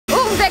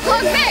Hogfish,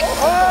 hogfish!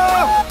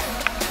 Oh!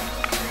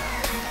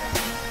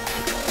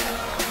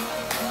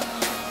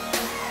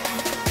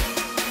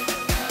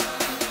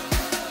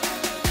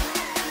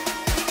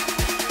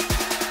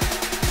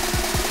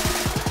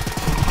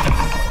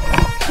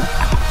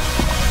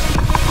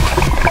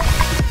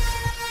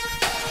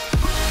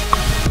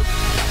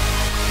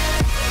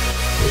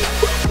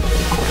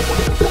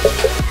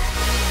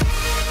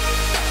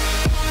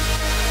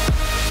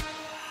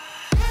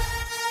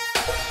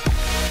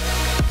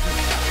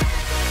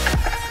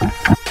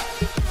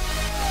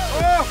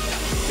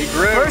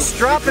 First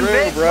dropping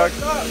bait.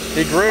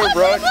 He grew,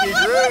 Brooke. He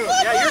grew.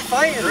 Yeah, you're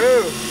fighting.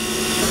 Grew.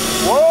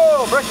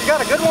 Whoa, Brooke, you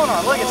got a good one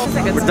on. Look,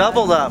 it's we're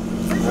doubled up.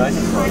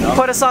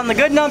 Put us on the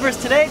good numbers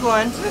today,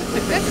 Glenn.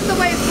 This is the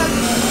way it's supposed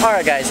to be.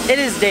 Alright guys, it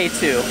is day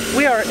 2.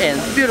 We are in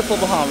beautiful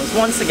Bahamas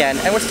once again,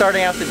 and we're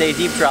starting out the day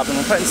deep dropping.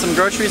 We're putting some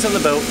groceries in the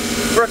boat.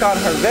 Brooke on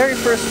her very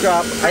first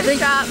drop. I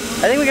think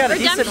we got a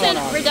decent one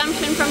on.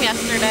 Redemption from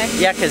yesterday.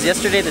 Yeah, because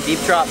yesterday the deep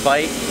drop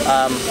bite.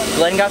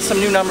 Glenn got some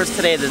new numbers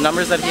today. The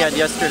numbers that he had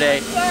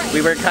yesterday,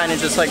 we were kind of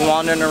just like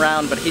wandering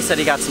around, but he said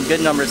he got some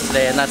good numbers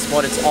today, and that's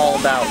what it's all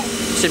about.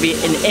 It should be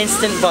an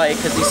instant bite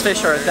because these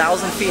fish are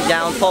 1,000 feet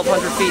down,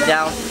 1,200 feet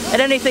down,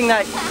 and anything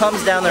that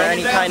comes down there,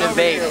 any kind of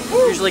bait,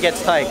 usually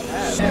gets tight.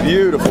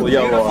 Beautiful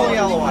yellow. Beautiful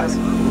yelloweyes.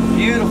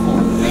 Beautiful.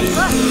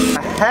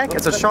 The heck?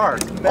 It's a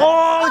shark.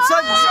 Oh, it's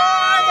a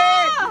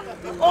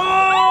giant!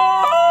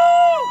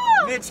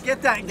 Oh! Mitch,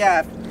 get that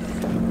gaff.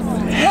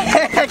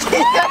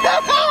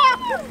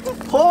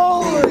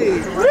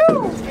 Holy!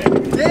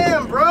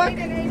 Damn, Brooke!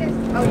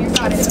 Oh, you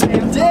got it.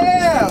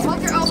 Damn!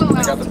 Hold your elbow out.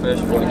 I got the fish.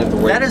 Want to get the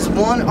weight? That is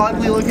one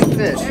ugly looking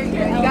fish. There you go.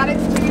 You got it?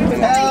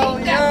 Hell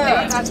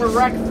yeah! That's a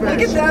wreck fish.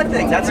 Look at that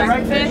thing. That's a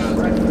wreck fish?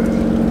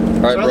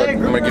 Alright, Brooke, I'm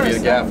going to give you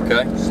the gaff,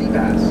 okay? Sea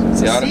bass.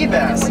 Sea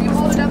bass. Will you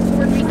hold it up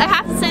toward me? I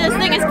have to say this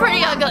thing is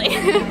pretty ugly.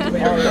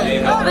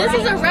 This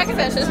is a wreck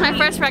fish. This is my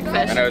first wreck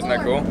fish. I know, isn't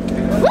that cool?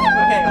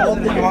 Okay, hold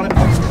it. You want it?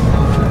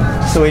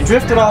 So we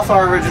drifted off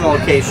our original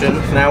location.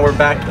 Now we're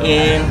back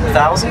in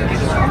 1,000?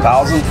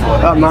 1,000 foot.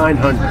 About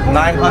 900.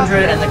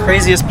 900, and the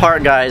craziest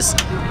part, guys,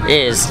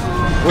 is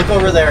look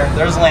over there.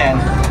 There's land.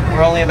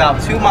 We're only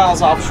about 2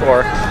 miles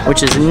offshore,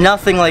 which is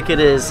nothing like it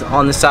is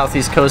on the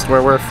southeast coast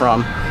where we're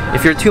from.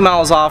 If you're 2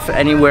 miles off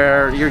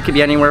anywhere, you could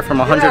be anywhere from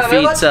 100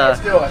 feet to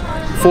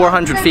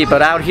 400 feet,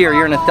 but out here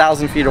you're in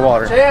 1,000 feet of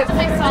water. Check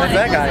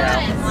that guy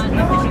out.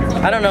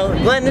 I don't know,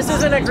 Glenn, this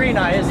isn't a green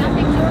eye, is it?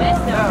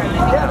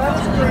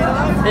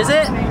 Is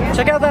it?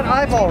 Check out that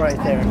eyeball right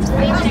there.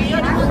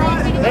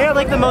 They are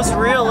like the most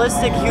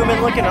realistic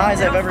human looking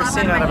eyes I've ever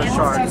seen out of a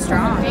shark. Let's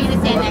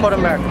put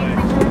them back.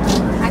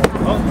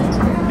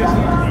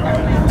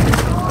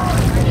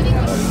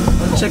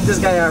 Check this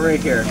guy out right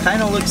here.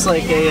 Kind of looks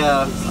like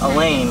a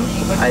lane,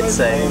 I'd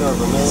say.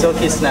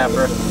 Silky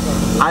snapper.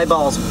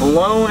 Eyeballs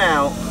blown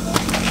out.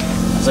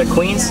 There's a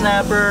queen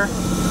snapper,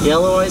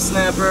 yelloweye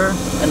snapper,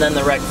 and then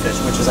the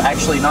wreckfish, which is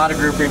actually not a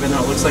grouper, even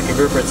though it looks like a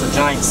grouper. It's a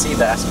giant sea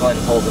bass, Glenn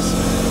told us.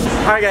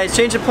 Alright guys,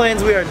 change of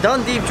plans. We are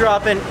done deep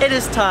dropping. It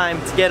is time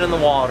to get in the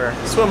water,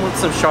 swim with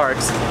some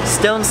sharks,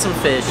 stone some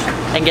fish,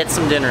 and get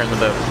some dinner in the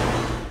boat.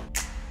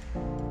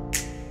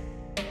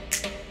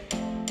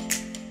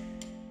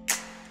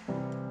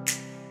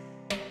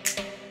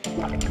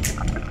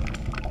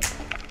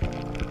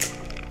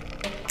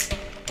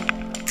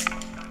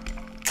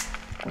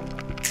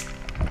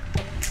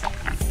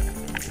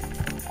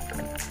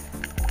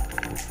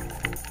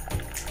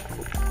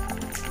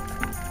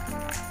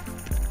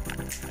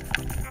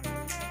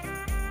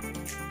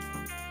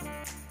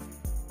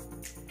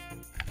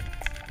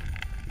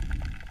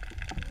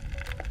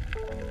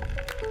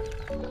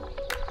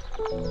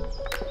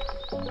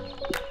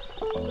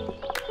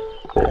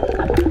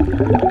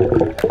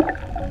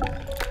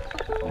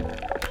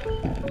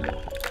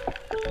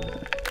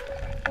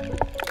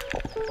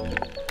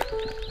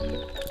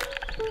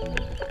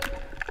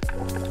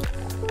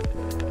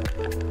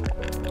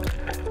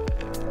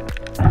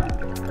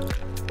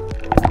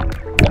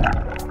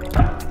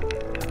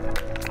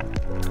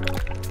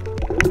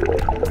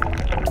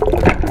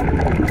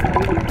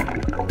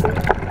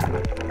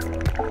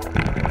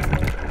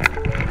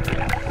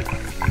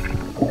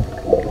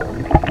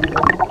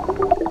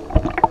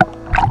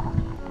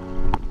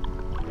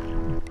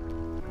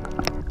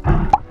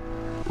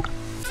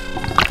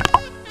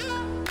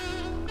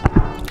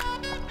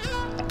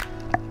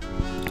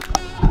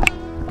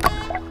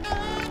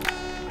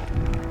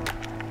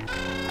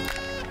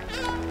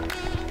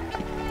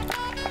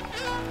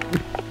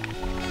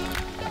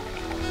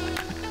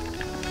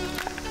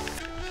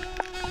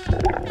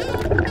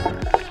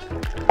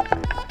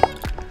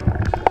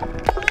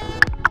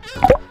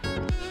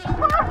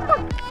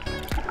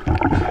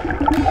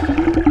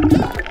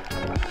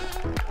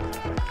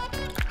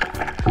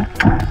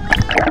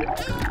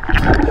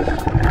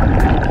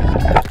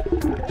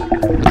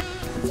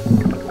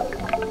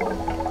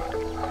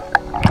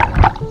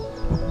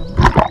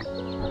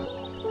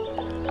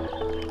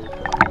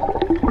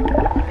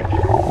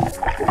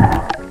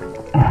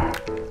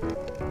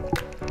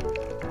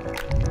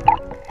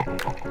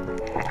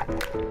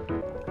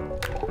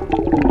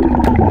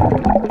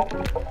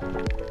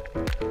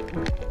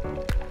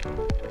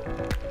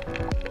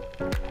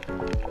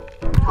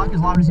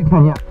 as you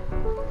can, yeah.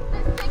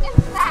 This thing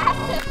is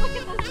massive. Look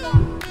at this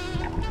thing.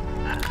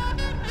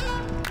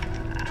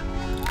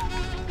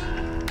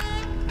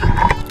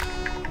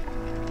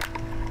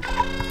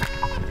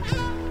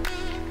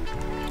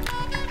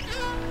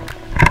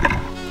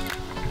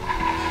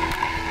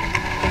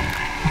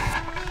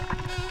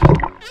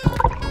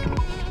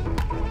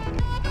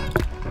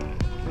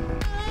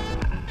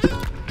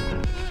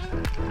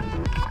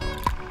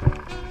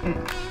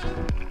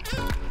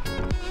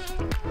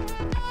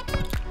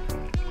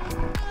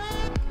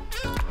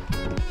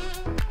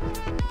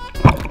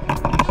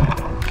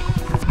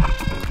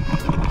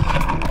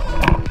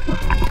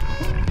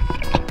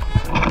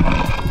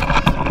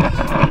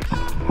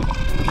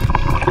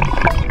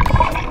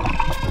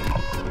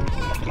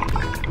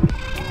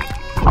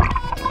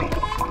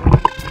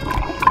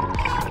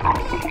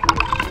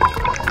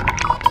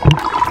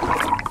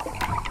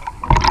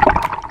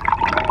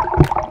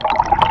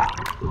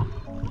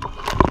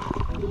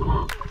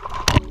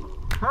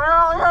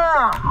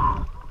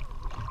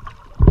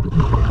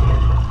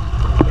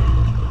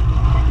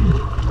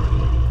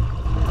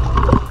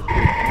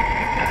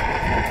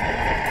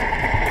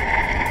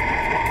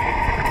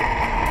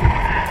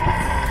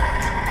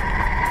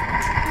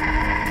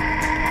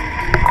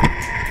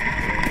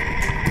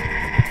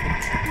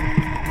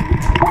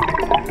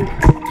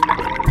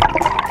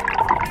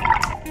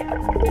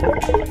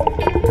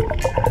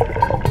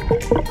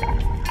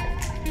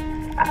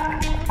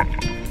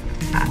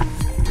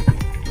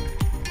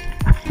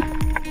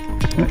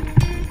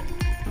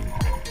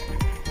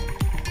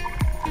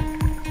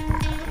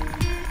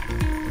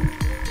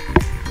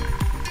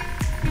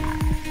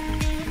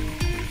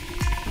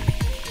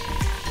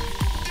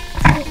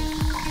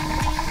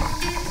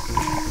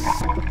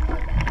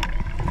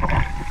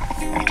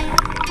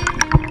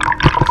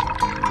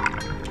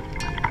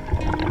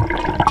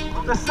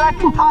 The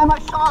second time I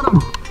shot him,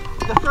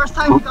 the first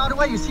time he got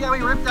away, you see how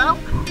he ripped out?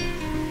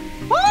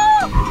 Woo!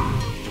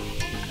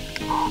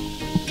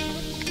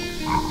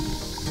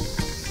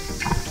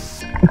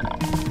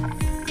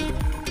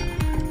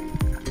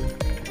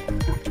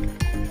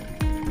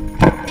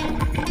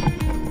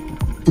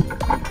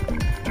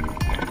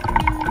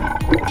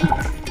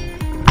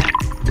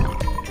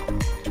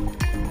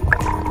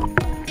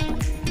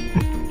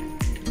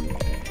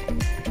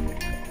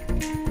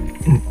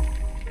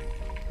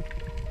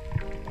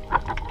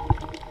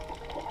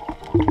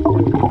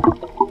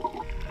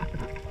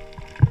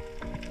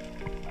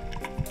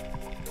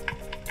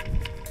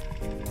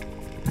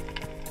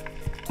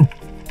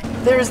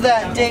 There's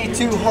that day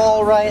 2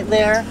 haul right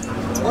there.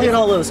 Look at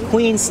all those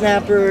queen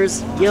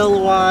snappers,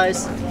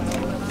 yelloweyes,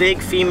 big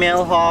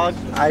female hog.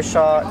 I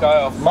shot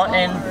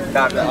Mutton,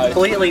 got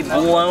completely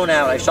blown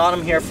out. I shot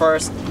him here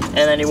first, and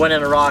then he went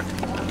in a rock,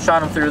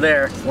 shot him through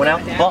there, went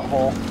out the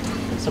butthole.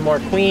 Some more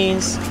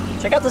queens.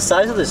 Check out the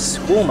size of this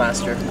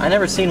schoolmaster. I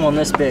never seen one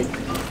this big.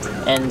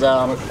 And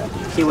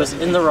he was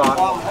in the rock.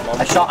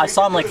 I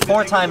saw him like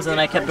 4 times, and then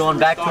I kept going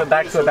back to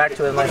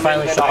it, and I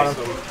finally shot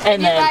him.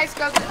 And then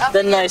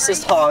the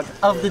nicest hog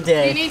of the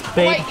day,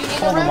 babe,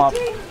 hold him up.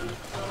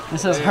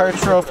 This is her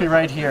trophy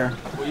right here.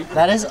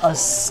 That is a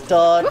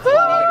stud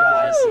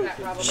hog,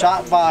 guys.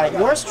 Shot by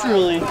yours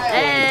truly.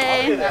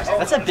 Hey.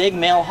 That's a big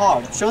male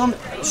hog. Show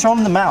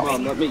them the mouth.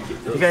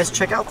 You guys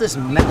check out this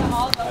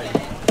mouth.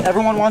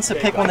 Everyone wants to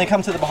pick when they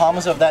come to the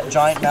Bahamas of that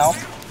giant mouth.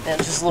 It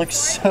just looks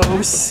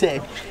so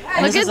sick.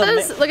 And Look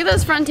at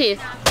those front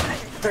teeth.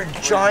 They're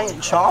giant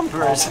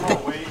chompers.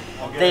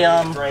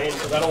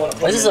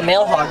 This is a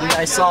male hog.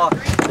 I saw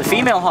the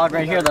female hog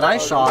right here that I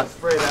shot.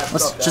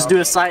 Let's just do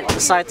a side to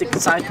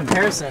side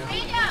comparison.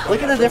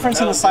 Look at the difference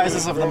in the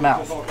sizes of the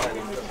mouth.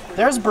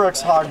 There's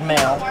Brooks' hog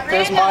male.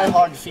 There's my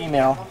hog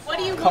female.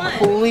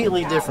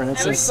 Completely different.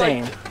 It's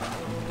insane.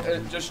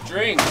 Just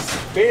drinks.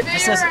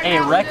 This is a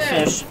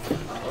wreckfish.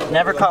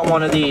 Never caught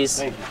one of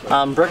these.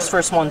 Brooks'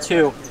 first one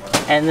too.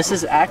 And this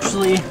is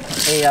actually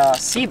a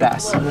sea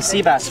bass in the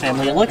sea bass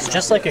family. It looks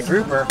just like a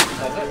grouper.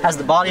 Has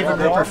the body of a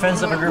grouper,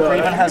 fins of a grouper,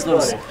 even has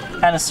those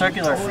kind of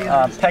circular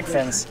peg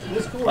fins.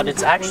 But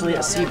it's actually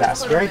a sea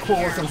bass. Very cool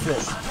looking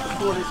fish.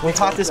 We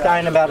caught this guy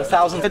in about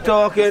 1,000.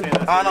 Talking,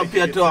 I'm up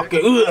here talking.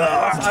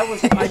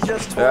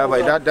 Yeah,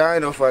 but that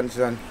dino fun,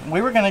 son.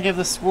 We were gonna give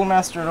the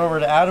schoolmaster over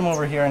to Adam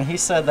over here, and he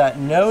said that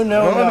no,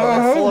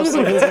 we're full of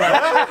solutions.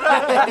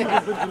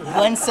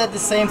 Glenn said the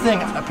same thing.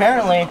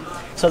 Apparently,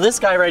 so this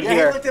guy right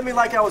here. He looked at me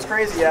like I was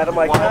crazy, Adam.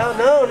 Like, no.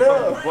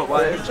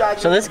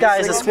 So this guy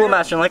is a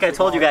schoolmaster, and like I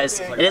told you guys,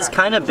 it is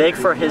kind of big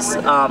for his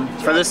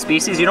for this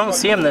species. You don't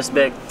see him this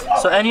big.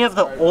 So any of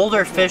the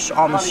older fish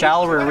on the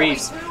shallower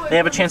reefs, they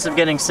have a chance of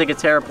getting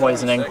ciguatera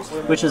poisoning,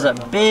 which is a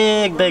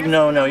big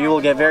no-no. You will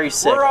get very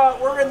sick.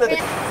 We're in the...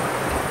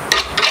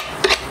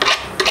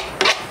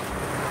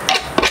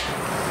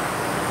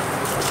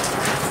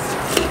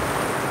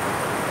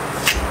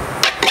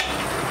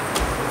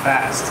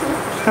 Fast.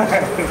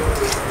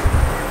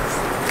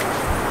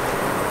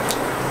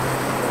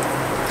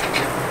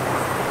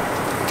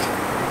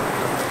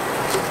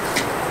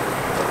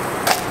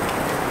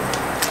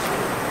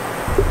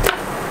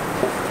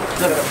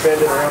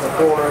 bend it around the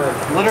corner.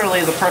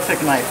 Literally the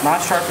perfect knife.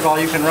 Not sharp at all.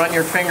 You can run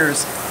your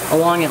fingers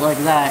along it like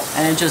that,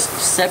 and it just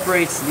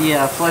separates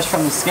the flesh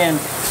from the skin,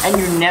 and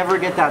you never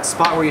get that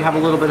spot where you have a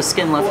little bit of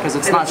skin left because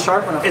it's not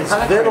sharp enough. It's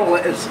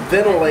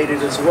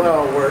ventilated as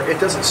well, where it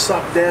doesn't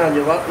suck down.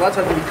 A lot of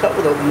times when you cut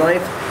with a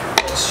knife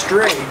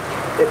straight,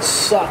 it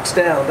sucks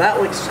down. That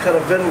one's kind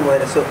of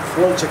ventilated, so it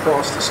floats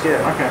across the skin.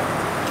 Okay.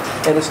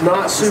 And it's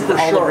not super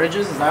all sharp. the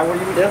ridges? Is that what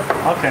you do?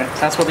 Yeah. Okay,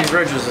 that's what these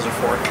ridges are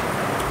for.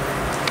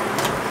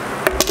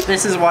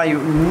 This is why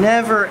you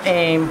never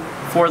aim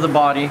for the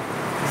body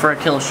for a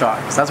kill shot,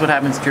 because that's what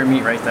happens to your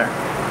meat right there.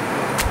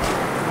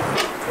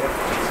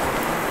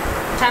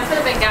 Time for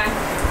the big guy.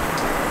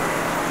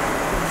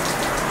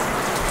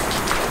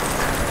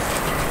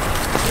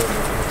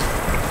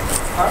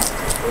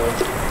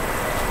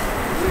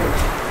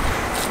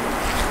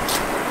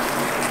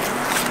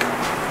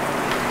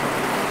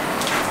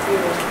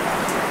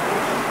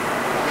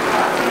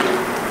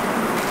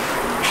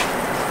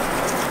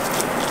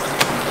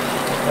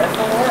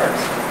 Definitely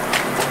works.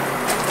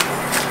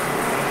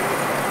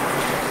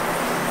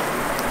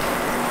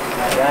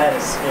 Now that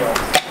is skill.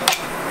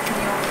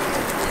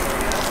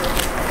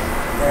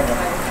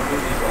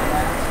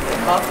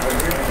 Oh,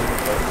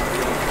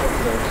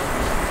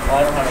 I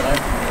don't have a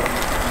knife.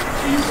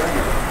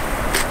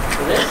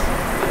 For this?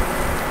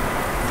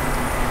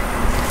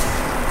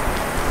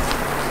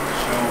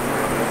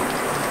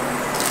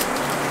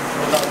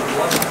 What about the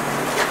blood?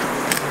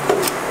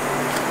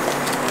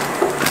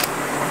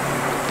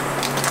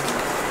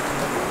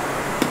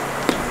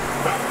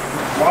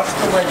 Watch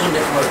the legend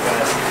at work,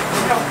 guys.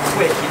 Look how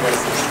quick he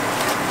does this.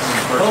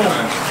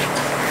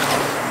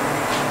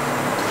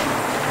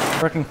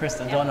 Brooke and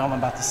Krista don't know I'm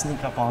about to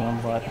sneak up on them,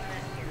 but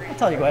I'll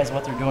tell you guys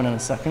what they're doing in a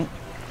second.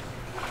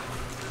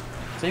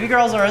 So you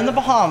girls are in the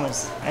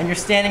Bahamas, and you're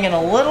standing in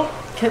a little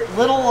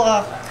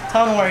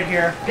tunnel right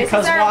here.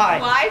 Because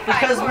why?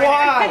 Because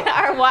why?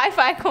 Our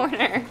Wi-Fi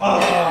corner.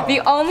 Oh. The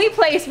only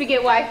place we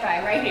get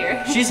Wi-Fi, right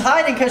here. She's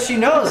hiding because she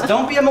knows.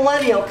 Don't be a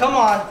millennial. Come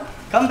on.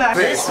 Come back.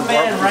 This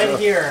man right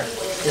here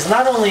is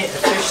not only a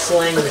fish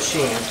slaying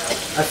machine,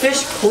 a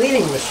fish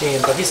cleaning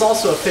machine, but he's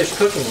also a fish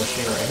cooking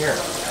machine right here.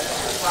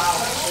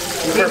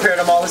 You prepared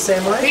them all the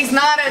same way? He's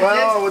not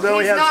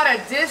a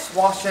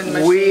dishwashing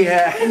machine. We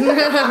have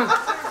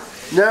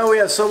no, we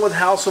have some with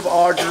House of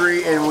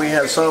Audrey, and we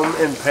have some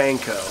in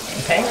Panko.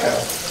 Panko.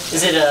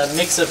 Is it a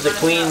mix of the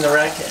Queen, the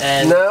Wreck,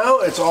 and...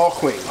 No, it's all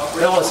Queen.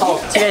 No, it's all.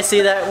 So you guys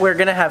see that? We're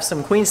gonna have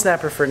some Queen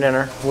Snapper for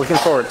dinner. Looking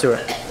forward to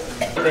it.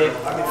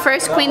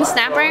 First Queen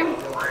Snapper, and I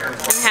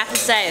have to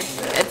say,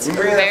 it's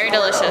very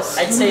delicious.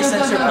 I'd say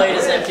since your plate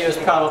is empty, it was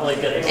probably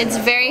good. It's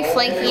very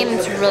flaky and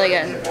it's really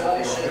good.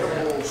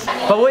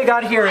 But what we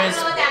got here is,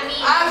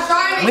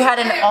 we had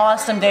an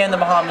awesome day in the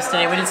Bahamas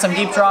today. We did some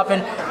deep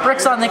dropping.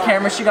 Brick's on the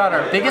camera. She got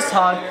our biggest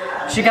hog.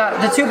 She got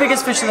the two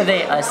biggest fish of the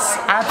day, an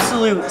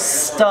absolute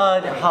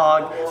stud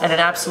hog and an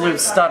absolute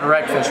stud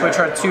redfish, which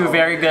are two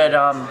very good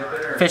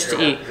fish to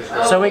eat.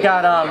 So we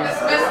got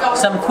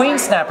some Queen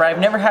Snapper. I've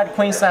never had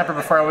Queen Snapper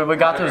before. We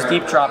got those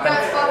deep dropping.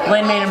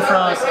 Glenn made them for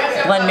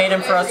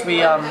us.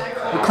 We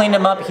cleaned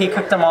them up. He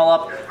cooked them all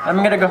up. I'm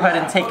gonna go ahead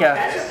and take a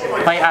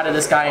bite out of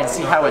this guy and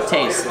see how it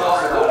tastes,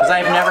 because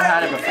I've never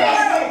had it before.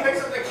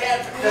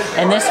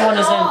 And this one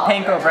is in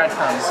panko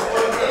breadcrumbs.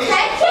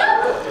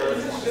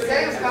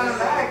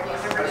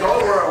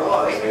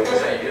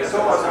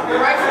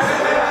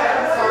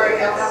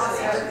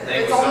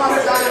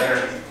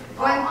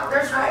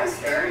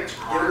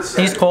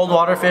 These cold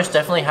water fish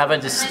definitely have a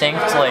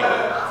distinct, like,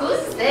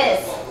 Who's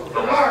this?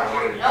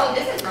 No,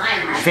 this is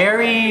mine.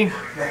 very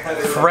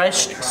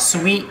fresh,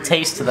 sweet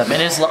taste to them. It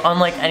is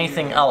unlike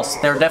anything else.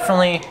 They're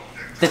definitely,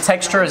 the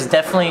texture is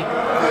definitely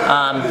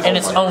in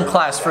its own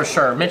class for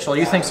sure. Mitchell,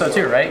 you think so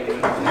too, right?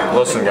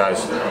 Listen,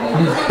 guys.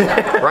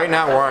 Right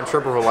now we're on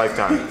trip of a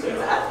lifetime.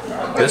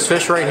 This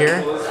fish right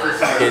here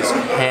is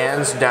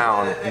hands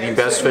down the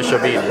best fish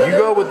I've eaten. You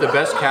go with the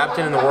best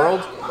captain in the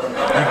world,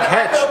 you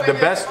catch the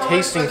best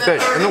tasting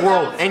fish in the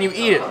world, and you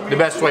eat it the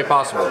best way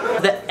possible.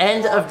 The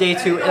end of day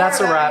 2, that's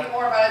a wrap.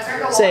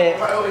 Say it.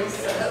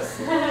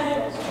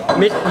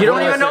 You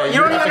don't even know. You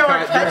don't even know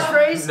our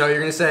catchphrase. No, you're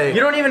gonna say. You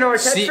don't even know our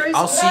catchphrase.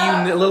 I'll see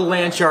you little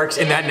land sharks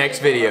in that next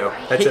video.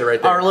 That's it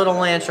right there. Our little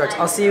land sharks.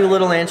 I'll see you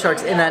little land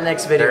sharks in that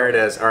next video. There it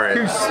is. All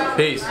right.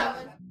 Peace.